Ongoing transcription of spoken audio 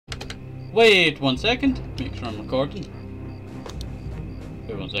Wait 1 second. Make sure I'm recording.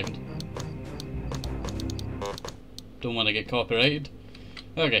 Wait 1 second. Don't want to get copyrighted.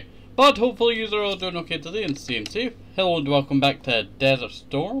 Okay. But hopefully you are all doing okay today and staying safe. Hello and welcome back to Desert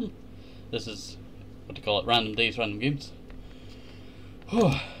Storm. This is, what do you call it, random days, random games.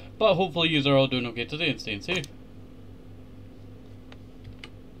 But hopefully you are all doing okay today and staying safe.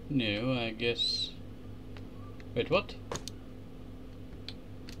 No, I guess... Wait, what?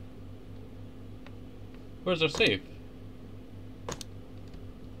 Where's our save?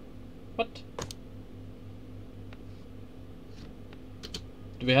 What?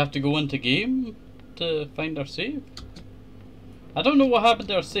 Do we have to go into game to find our save? I don't know what happened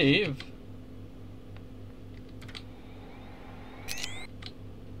to our save.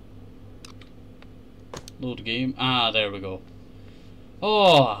 Load game. Ah, there we go.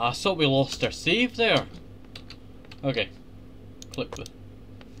 Oh, I thought we lost our save there. Okay. Click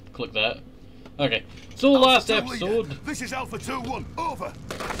that. Okay. So last episode. This is Alpha 2-1. Over.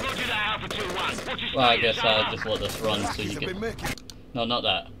 Roger that, Alpha 2-1. Well, I guess I'll just let this run so you can. No, not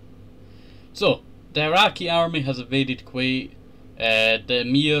that. So the Iraqi army has invaded Kuwait. The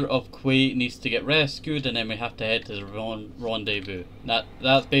Emir of Kuwait needs to get rescued, and then we have to head to the rendezvous.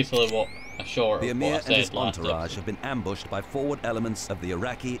 That's basically what a short. The Emir what I and his said last entourage episode. have been ambushed by forward elements of the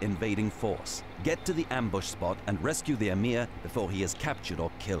Iraqi invading force. Get to the ambush spot and rescue the Emir before he is captured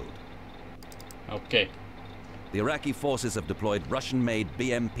or killed. Okay. The Iraqi forces have deployed Russian-made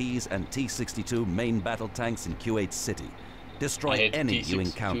BMPs and T-62 main battle tanks in Kuwait City. Destroy any you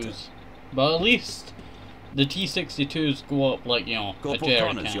encounter. But at least the T-62s go up like, you know, Corporal a jerry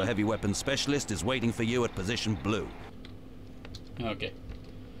Connors, can. your heavy weapons specialist, is waiting for you at position blue. Okay.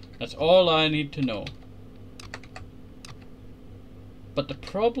 That's all I need to know. But the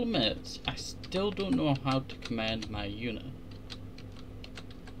problem is, I still don't know how to command my unit.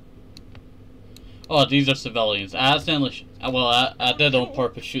 Oh, these are civilians. I accidentally I did on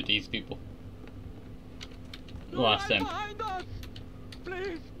purpose shoot these people. Last time.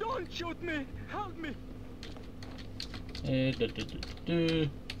 Please don't shoot me. Help me.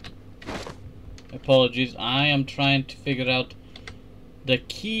 Apologies. I am trying to figure out the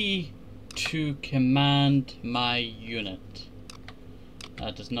key to command my unit.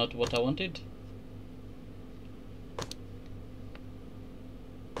 That is not what I wanted.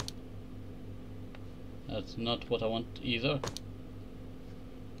 That's not what I want either.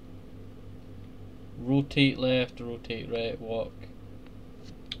 Rotate left, rotate right, walk.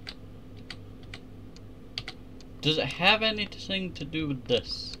 Does it have anything to do with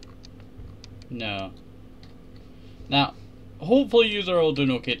this? No. Now, hopefully you are all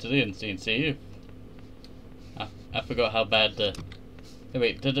doing okay today and staying safe. I forgot how bad the... Hey,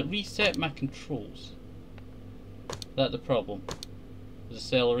 wait, did it reset my controls? Is that the problem? Is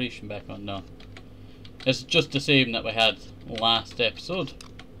acceleration back on? No. It's just the same that we had last episode.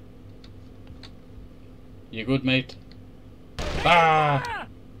 You good, mate? Ah!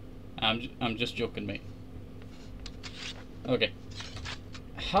 I'm just joking, mate. Okay.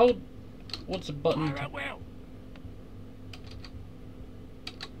 How... What's the button?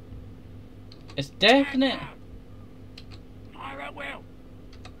 It's definite.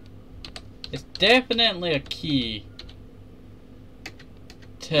 It's definitely a key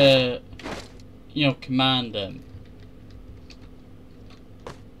to, you know, command them.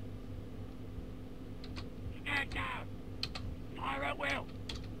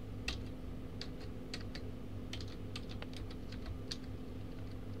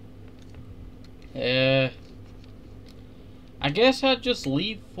 I guess I'd just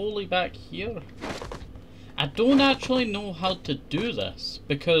leave Foley back here. I don't actually know how to do this,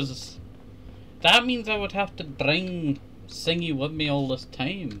 because that means I would have to bring Singy with me all this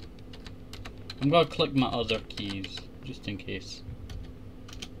time. I'm gonna click my other keys, just in case.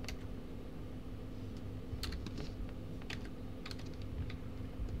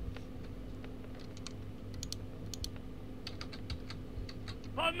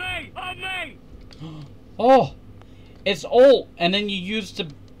 On me! On me! Oh! It's Alt, and then you use the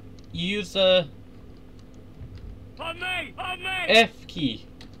On me! On me! F key.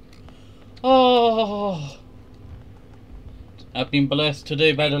 Oh! I've been blessed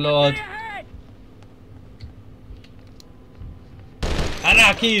today by the Lord.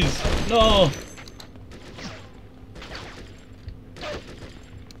 Anarchies! No!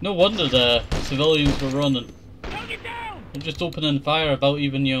 No wonder the civilians were running. They're just opening fire without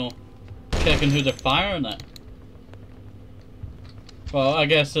even, you know, checking who they're firing at. Well, I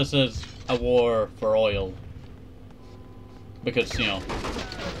guess this is a war for oil. Because, you know...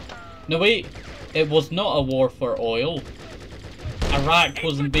 No wait, it was not a war for oil. Iraq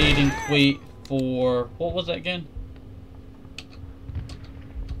was invading Kuwait for... what was it again?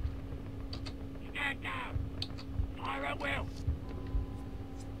 Stand down. Fire at will.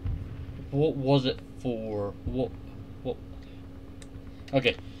 What was it for? What?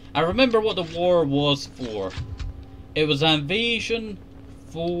 Okay, I remember what the war was for. It was an invasion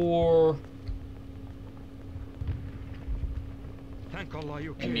for... Thank Allah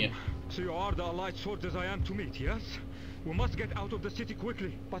you came. So you are the allied soldiers I am to meet, yes? We must get out of the city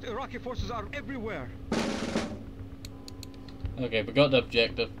quickly, but Iraqi forces are everywhere. Okay, we got the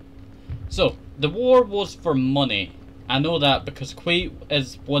objective. So, the war was for money. I know that because Kuwait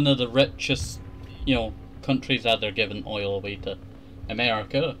is one of the richest, you know, countries that they're giving oil away to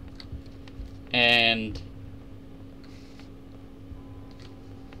America. And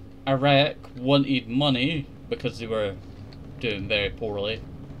Iraq wanted money because they were doing very poorly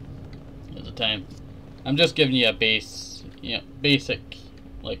at the time. I'm just giving you a basic,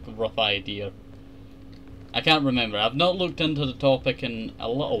 like, rough idea. I can't remember. I've not looked into the topic in a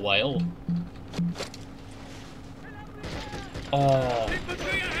little while. Oh.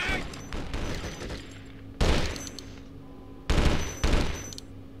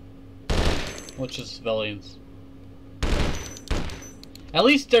 Watch the civilians. At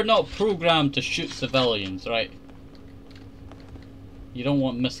least they're not programmed to shoot civilians, right? You don't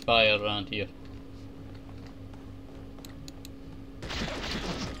want misfire around here.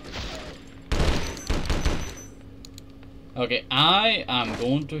 Okay, I am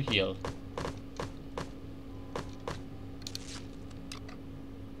going to heal.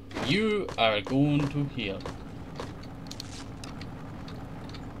 You are going to heal.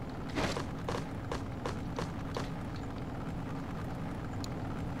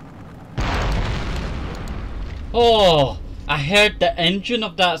 Oh, I heard the engine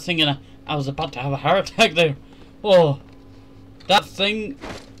of that thing and I was about to have a heart attack there. Oh, that thing,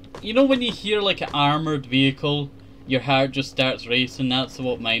 you know when you hear like an armoured vehicle, your heart just starts racing? That's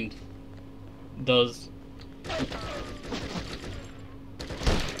what mine does.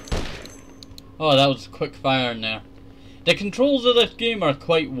 Oh, that was quick fire in there. The controls of this game are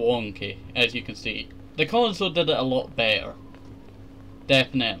quite wonky, as you can see. The console did it a lot better.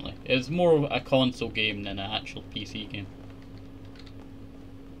 Definitely. It's more a console game than an actual PC game.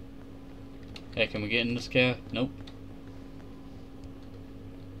 Hey, can we get in this car? Nope.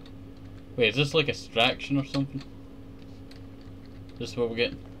 Wait, is this like a distraction or something? This is what we're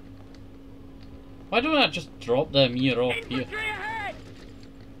getting. Why don't I just drop the mirror off here?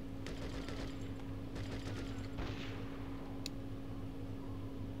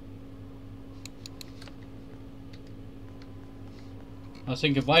 I was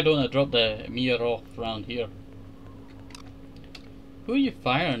thinking, why don't I drop the mirror off around here? Who are you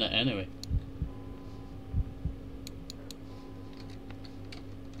firing at anyway?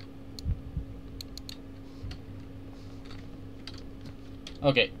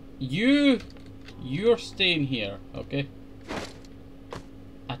 Okay, you're staying here, okay?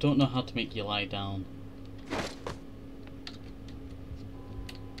 I don't know how to make you lie down.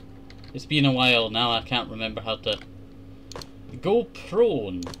 It's been a while now, I can't remember how to go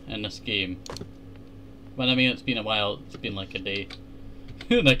prone in this game. When I mean it's been a while, it's been like a day.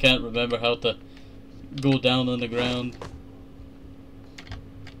 And I can't remember how to go down on the ground.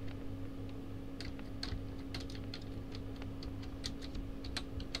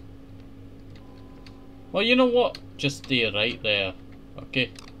 Well, you know what? Just stay right there.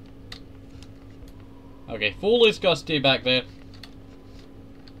 Okay. Okay, Foley's got to stay back there.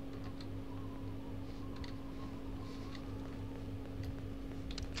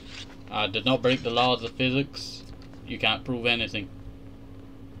 I did not break the laws of physics. You can't prove anything.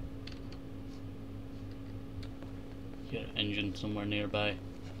 Hear an engine somewhere nearby.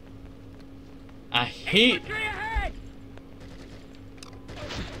 I hate...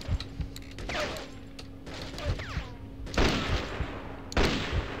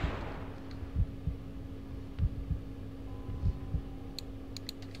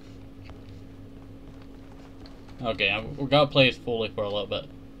 Okay, we've got to play as Foley for a little bit.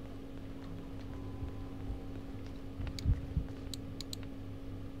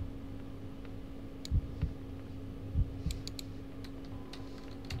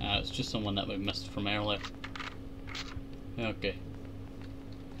 It's just someone that we missed from earlier. Okay.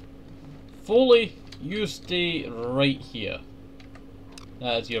 Foley, you stay right here.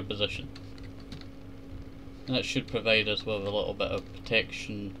 That is your position. That should provide us with a little bit of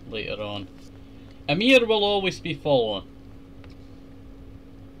protection later on. Amir will always be following.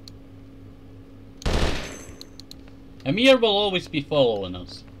 Amir will always be following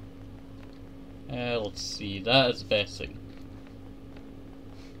us. Let's see, that is the best thing.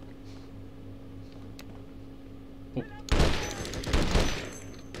 Oh.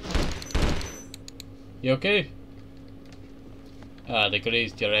 You okay? Ah, they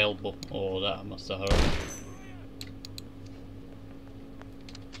grazed your elbow. Oh, that must have hurt.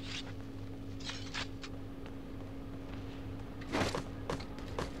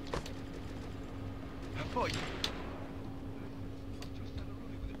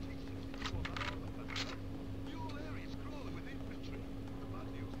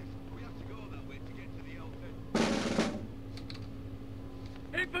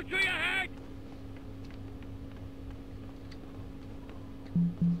 Infantry ahead!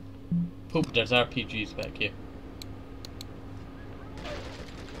 Poop, there's RPGs back here.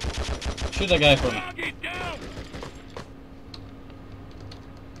 Shoot that guy for me.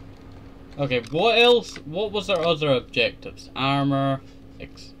 Okay, what else? What was our other objectives? Armor.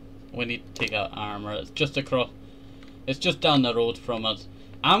 We need to take out armor. It's just across. It's just down the road from us.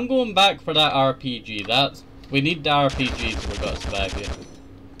 I'm going back for that RPG. We need the RPG so we've got to survive here.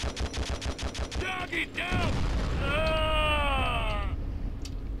 Target down!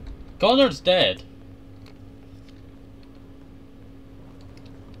 Connor's dead.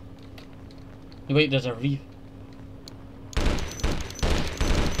 Wait, there's a I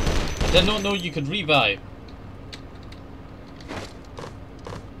did not know you could revive.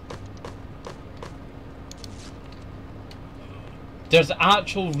 There's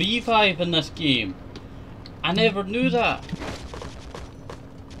actual revive in this game. I never knew that.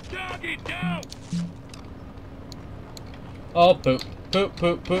 Target down! Oh, poop. Poop,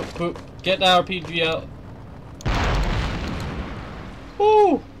 poop, poop, poop. Get the RPG out.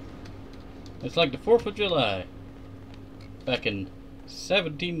 Woo! It's like the 4th of July. Back in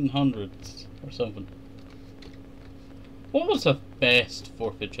 1700s or something. What was the best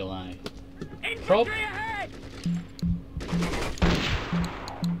 4th of July? Infantry ahead!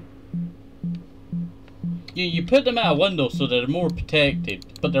 You put them out a window so they're more protected,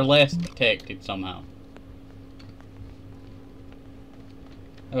 but they're less protected somehow.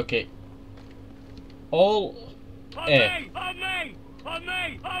 Okay. All F. On me!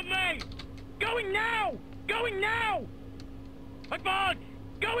 Going now! Going now! Advance!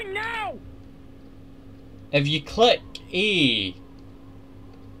 Going now! If you click A,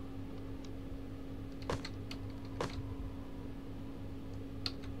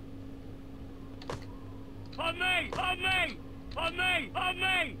 On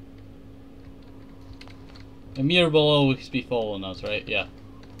me! Amir will always be following us, right? Yeah.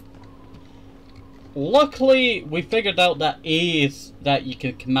 Luckily, we figured out that A is that you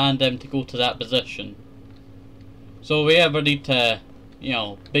can command them to go to that position. So if we ever need to, you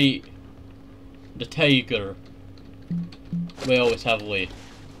know, beat the tiger, we always have a way.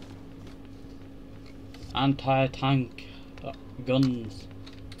 Anti-tank guns.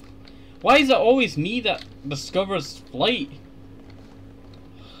 Why is it always me that discovers flight?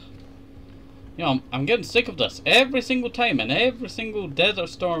 You know, I'm getting sick of this. Every single time, in every single Desert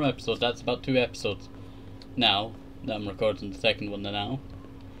Storm episode, that's about 2 episodes now, that I'm recording the second one now,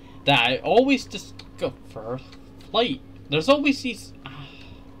 that I always discover flight. There's always these...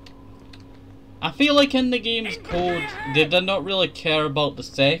 I feel like in the game's code, they did not really care about the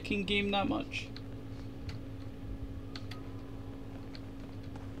second game that much.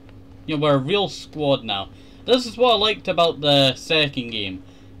 You know, we're a real squad now. This is what I liked about the second game.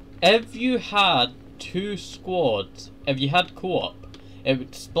 If you had 2 squads, if you had co-op, it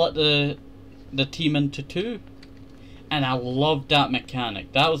would split the team into 2. And I loved that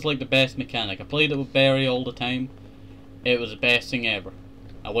mechanic. That was like the best mechanic. I played it with Barry all the time. It was the best thing ever.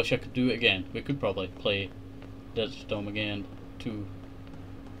 I wish I could do it again. We could probably play Desert Storm again too.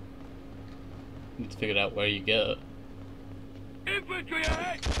 Need to figure out where you get it. Infantry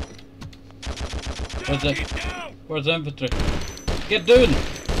ahead! Where's the infantry? Get down!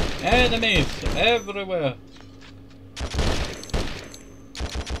 Enemies everywhere!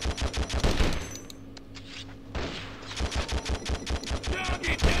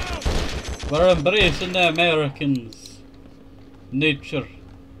 We're embracing the Americans. Nature.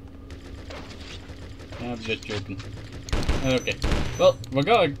 I'm just joking. Okay. Well, we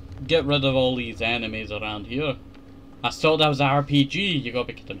gotta get rid of all these enemies around here. I thought that was an RPG. You gotta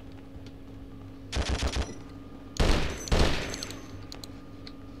be kidding me.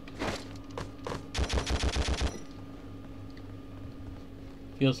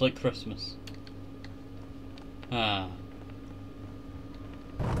 Feels like Christmas. Ah.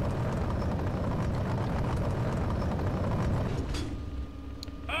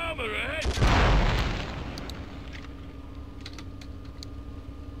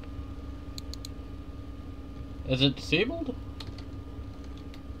 Is it disabled?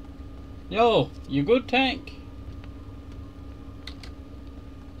 Yo, you good, tank?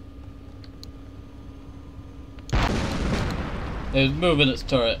 It was moving its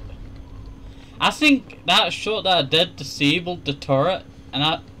turret. I think that shot that I did disabled the turret, and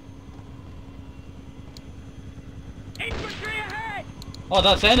I... Infantry ahead! Oh,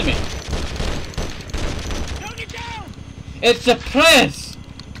 that's enemy. Don't get down! It's the press!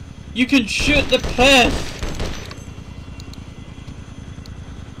 You can shoot the press!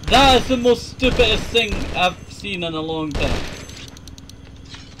 That is the most stupidest thing I've seen in a long time.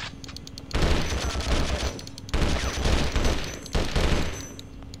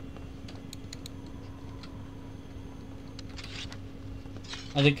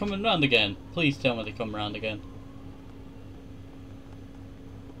 Are they coming round again? Please tell me they come round again.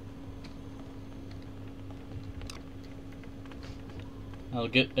 I'll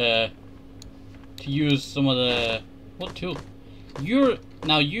get to use some of the... What tool?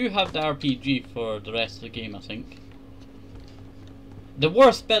 Now you have the RPG for the rest of the game, I think. The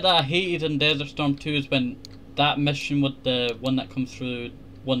worst bit that I hated in Desert Storm 2 is when that mission with the one that comes through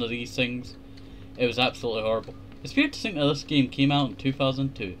one of these things. It was absolutely horrible. It's weird to think that this game came out in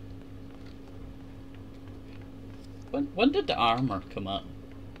 2002. When did the Armor come out?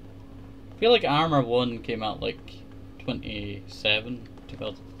 I feel like Armor 1 came out like 2007,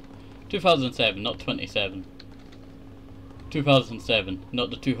 2007, not 27. 2007,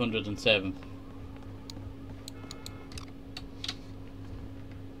 not the 207.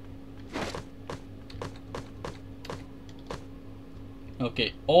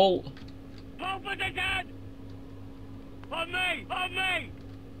 Okay, all... Open the gun! On me! On me!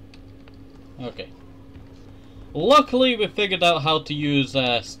 Okay. Luckily we figured out how to use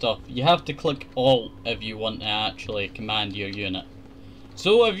stuff. You have to click Alt if you want to actually command your unit.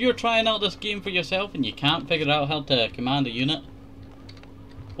 So if you're trying out this game for yourself and you can't figure out how to command a unit,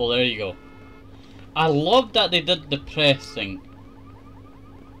 well, there you go. I love that they did the press thing.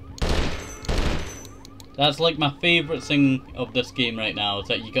 That's like my favourite thing of this game right now, is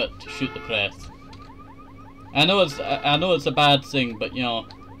that you got to shoot the press. I know it's a bad thing, but you know,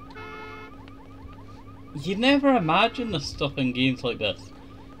 you never imagine this stuff in games like this.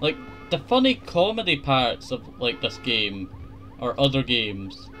 Like the funny comedy parts of like this game or other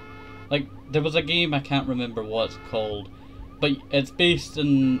games. Like there was a game, I can't remember what it's called, but it's based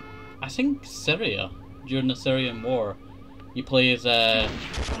in, I think, Syria, during the Syrian war. You play as the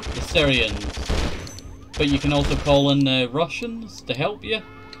Syrians, but you can also call in the Russians to help you,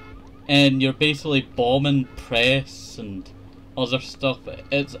 and you're basically bombing press and other stuff.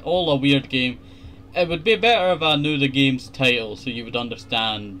 It's all a weird game. It would be better if I knew the game's title so you would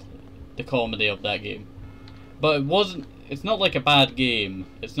understand the comedy of that game. But it wasn't, it's not like a bad game.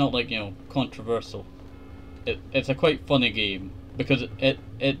 It's not like, you know, controversial. It's a quite funny game because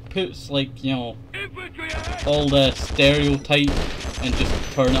it puts, like, you know, all the stereotype and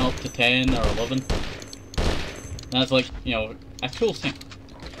just turn it up to 10 or 11. That's like, you know, a cool thing.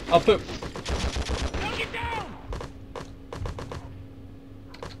 I'll put... Don't get down!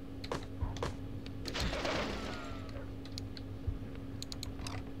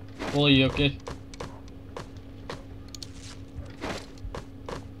 Well, are you okay?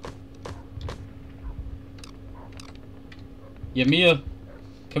 Ymir,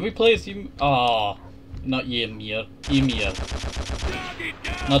 can we play as Ymir? Oh, not Ymir. Ymir.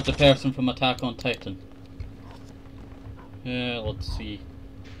 Not the person from Attack on Titan. Let's see.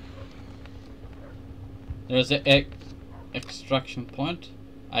 There's an extraction point.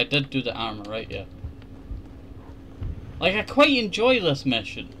 I did do the armor, right? Yeah. Like, I quite enjoy this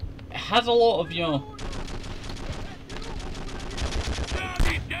mission. It has a lot of, you know...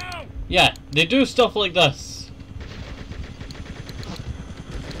 Yeah, they do stuff like this.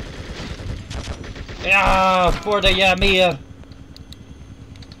 Yeah, for the Ymir.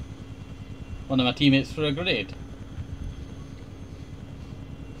 One of my teammates for a grenade.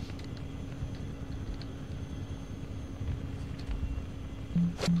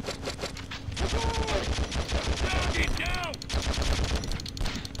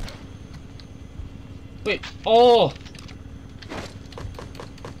 Wait, oh!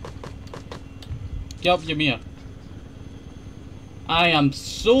 Get up, Ymir. I am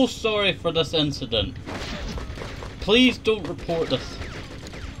so sorry for this incident. Please don't report this.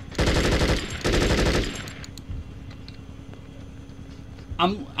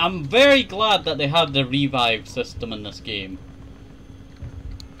 I'm very glad that they have the revive system in this game.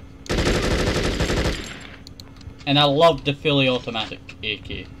 And I love the fully automatic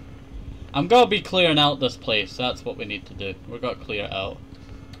AK. I'm gonna be clearing out this place. That's what we need to do. We're gonna clear it out.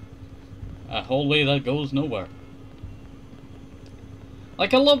 A hallway that goes nowhere.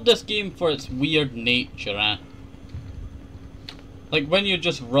 Like, I love this game for its weird nature, eh? Like, when you're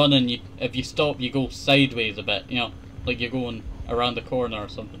just running, if you stop, you go sideways a bit, you know? Like, you're going around the corner or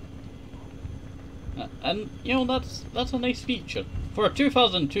something. And you know, that's a nice feature for a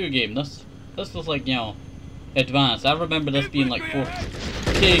 2002 game. This was like, you know, advanced. I remember this being like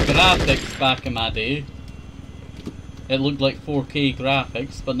 4K graphics back in my day. It looked like 4K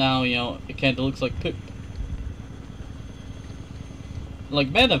graphics, but now, you know, it kind of looks like poop. Like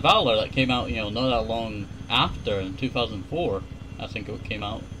Men of Valor that came out, you know, not that long after, in 2004, I think it came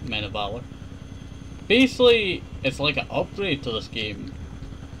out, Men of Valor. Basically, it's like an upgrade to this game.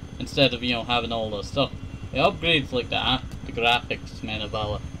 Instead of, you know, having all this stuff. It upgrades like the graphics, Men of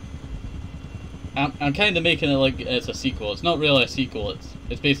Valor. I'm kind of making it like it's a sequel. It's not really a sequel,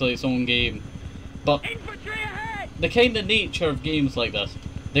 it's basically its own game. But the kind of nature of games like this,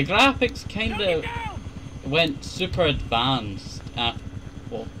 the graphics kind of went super advanced.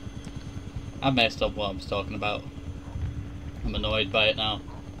 Well, I messed up what I was talking about. I'm annoyed by it now.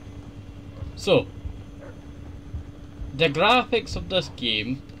 So, the graphics of this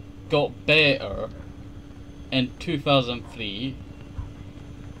game got better in 2003,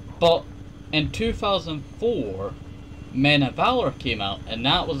 but in 2004, Men of Valor came out, and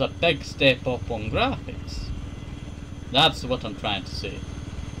that was a big step up on graphics. That's what I'm trying to say.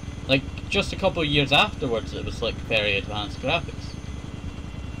 Like, just a couple of years afterwards, it was like very advanced graphics.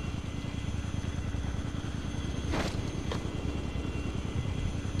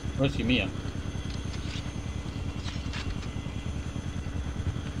 Where's Yumiya?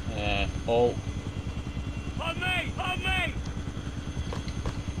 Oh. On me! On me!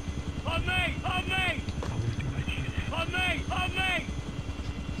 On me! On me! On me! On me!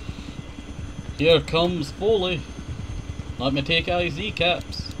 Here comes Foley. Let me take out his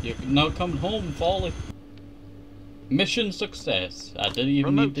kneecaps. You're now coming home, Foley. Mission success. I didn't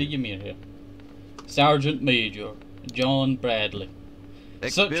even need the Ymir here. Sergeant Major John Bradley.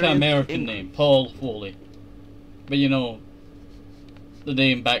 Such an American name, Paul Foley. But you know, the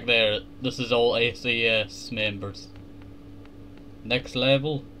name back there, this is all SAS members. Next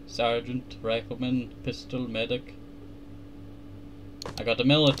level, Sergeant, Rifleman, Pistol, Medic. I got a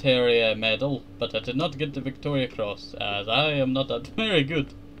military medal, but I did not get the Victoria Cross, as I am not that very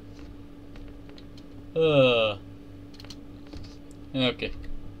good. Okay.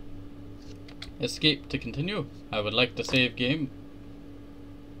 Escape to continue. I would like to save game.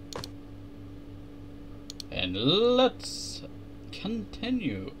 And let's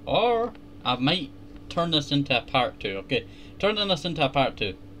continue. Or I might turn this into a part 2. Okay, turning this into a part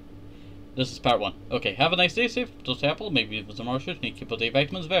 2. This is part 1. Okay, have a nice day, safe, toastie apple, maybe it was a morsel, keep your day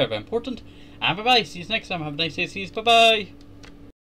vitamins, very, very important. And bye bye, see you next time, have a nice day, see you, bye bye.